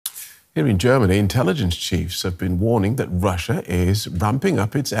Here in Germany, intelligence chiefs have been warning that Russia is ramping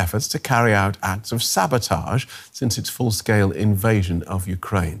up its efforts to carry out acts of sabotage since its full-scale invasion of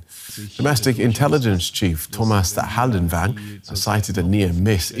Ukraine. Domestic intelligence chief Thomas Haldenwang cited a near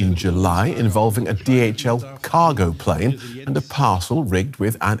miss in July involving a DHL cargo plane and a parcel rigged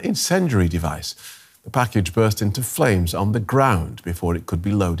with an incendiary device. The package burst into flames on the ground before it could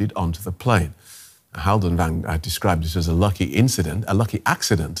be loaded onto the plane. Haldenwang described it as a lucky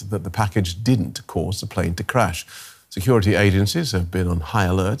accident that the package didn't cause the plane to crash. Security agencies have been on high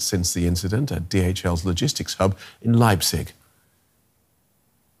alert since the incident at DHL's logistics hub in Leipzig.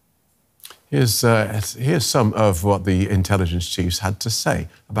 Here's some of what the intelligence chiefs had to say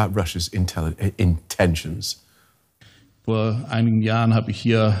about Russia's intentions.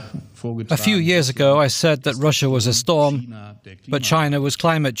 A few years ago, I said that Russia was a storm, but China was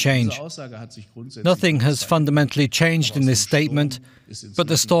climate change. Nothing has fundamentally changed in this statement, but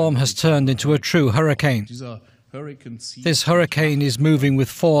the storm has turned into a true hurricane. This hurricane is moving with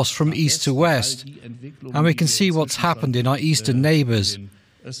force from east to west, and we can see what's happened in our eastern neighbours,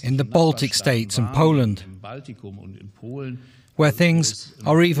 in the Baltic states and Poland, where things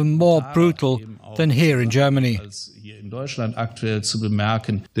are even more brutal than here in Germany. The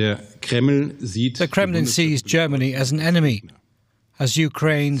Kremlin sees Germany as an enemy. As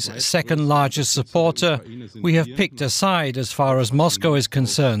Ukraine's second largest supporter, we have picked a side as far as Moscow is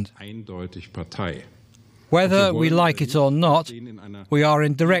concerned. Whether we like it or not, we are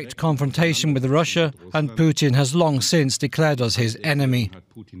in direct confrontation with Russia, and Putin has long since declared us his enemy.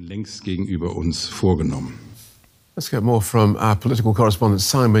 Let's get more from our political correspondent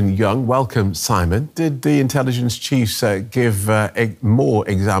Simon Young. Welcome, Simon. Did the intelligence chiefs give more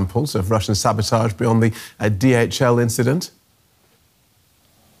examples of Russian sabotage beyond the DHL incident?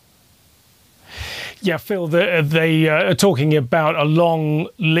 Yeah, Phil, they are talking about a long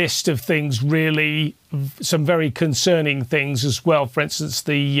list of things, really, some very concerning things as well. For instance,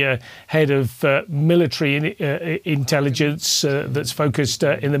 the head of military intelligence that's focused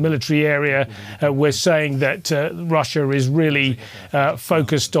in the military area, we're saying that Russia is really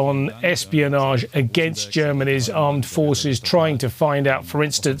focused on espionage against Germany's armed forces, trying to find out, for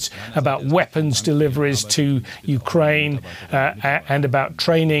instance, about weapons deliveries to Ukraine and about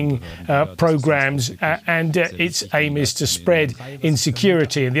training programs. And its aim is to spread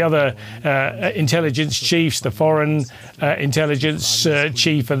insecurity. And the other intelligence chiefs, the foreign intelligence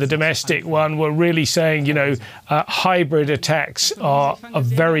chief and the domestic one, were really saying, you know, hybrid attacks are a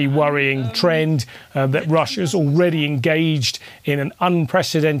very worrying trend, that Russia's already engaged in an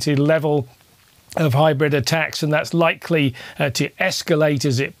unprecedented level of hybrid attacks, and that's likely to escalate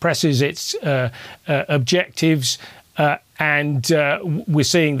as it presses its objectives. And we're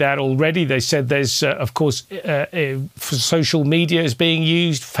seeing that already. They said there's, of course, social media is being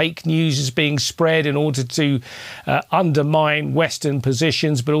used, fake news is being spread in order to undermine Western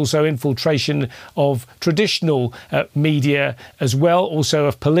positions, but also infiltration of traditional media as well, also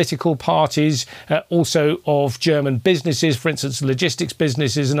of political parties, also of German businesses, for instance, logistics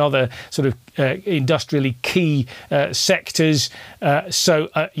businesses and other sort of industrially key sectors.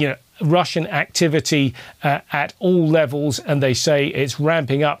 You know, Russian activity at all levels, and they say it's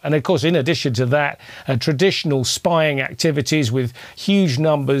ramping up. And of course, in addition to that, traditional spying activities with huge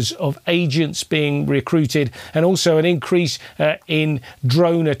numbers of agents being recruited, and also an increase in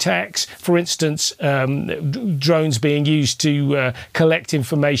drone attacks. For instance, drones being used to collect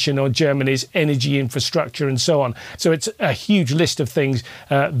information on Germany's energy infrastructure and so on. So it's a huge list of things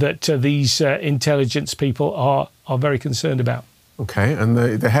that these intelligence people are very concerned about. OK, and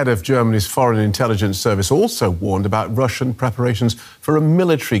the head of Germany's Foreign Intelligence Service also warned about Russian preparations for a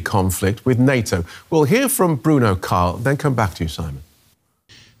military conflict with NATO. We'll hear from Bruno Kahl, then come back to you, Simon.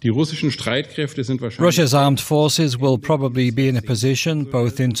 Russia's armed forces will probably be in a position,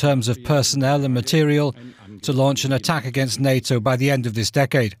 both in terms of personnel and material, to launch an attack against NATO by the end of this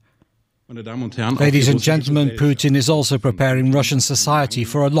decade. Ladies and gentlemen, Putin is also preparing Russian society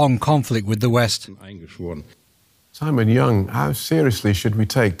for a long conflict with the West. Simon Young, how seriously should we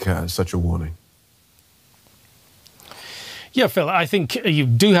take such a warning? Yeah, Phil, I think you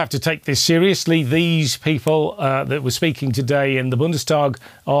do have to take this seriously. These people that were speaking today in the Bundestag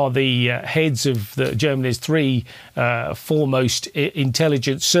are the heads of Germany's three foremost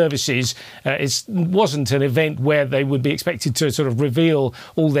intelligence services. It wasn't an event where they would be expected to sort of reveal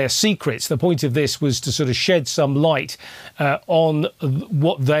all their secrets. The point of this was to sort of shed some light on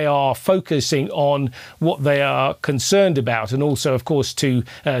what they are focusing on, what they are concerned about, and also, of course, to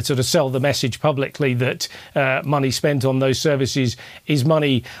sort of sell the message publicly that money spent on those services is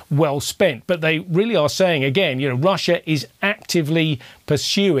money well spent. But they really are saying, again, you know, Russia is actively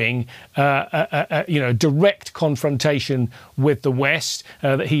pursuing direct confrontation with the West.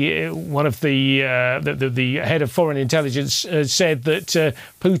 One of the head of foreign intelligence said that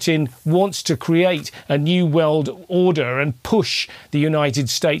Putin wants to create a new world order and push the United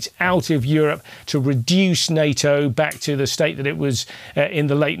States out of Europe to reduce NATO back to the state that it was in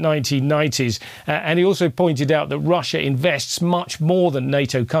the late 1990s. And he also pointed out that Russia invests much more than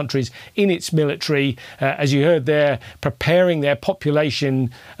NATO countries in its military, as you heard there, preparing their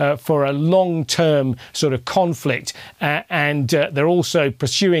population for a long-term sort of conflict. And they're also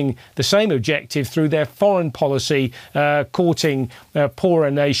pursuing the same objective through their foreign policy, courting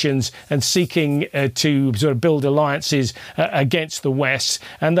poorer nations and seeking to sort of build alliances against the West.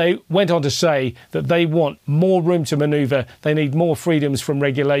 And they went on to say that they want more room to manoeuvre. They need more freedoms from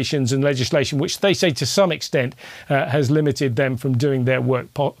regulations and legislation, which they say to some extent has limited them from doing their work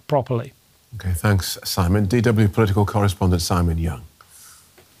properly. OK, thanks, Simon. DW political correspondent Simon Young.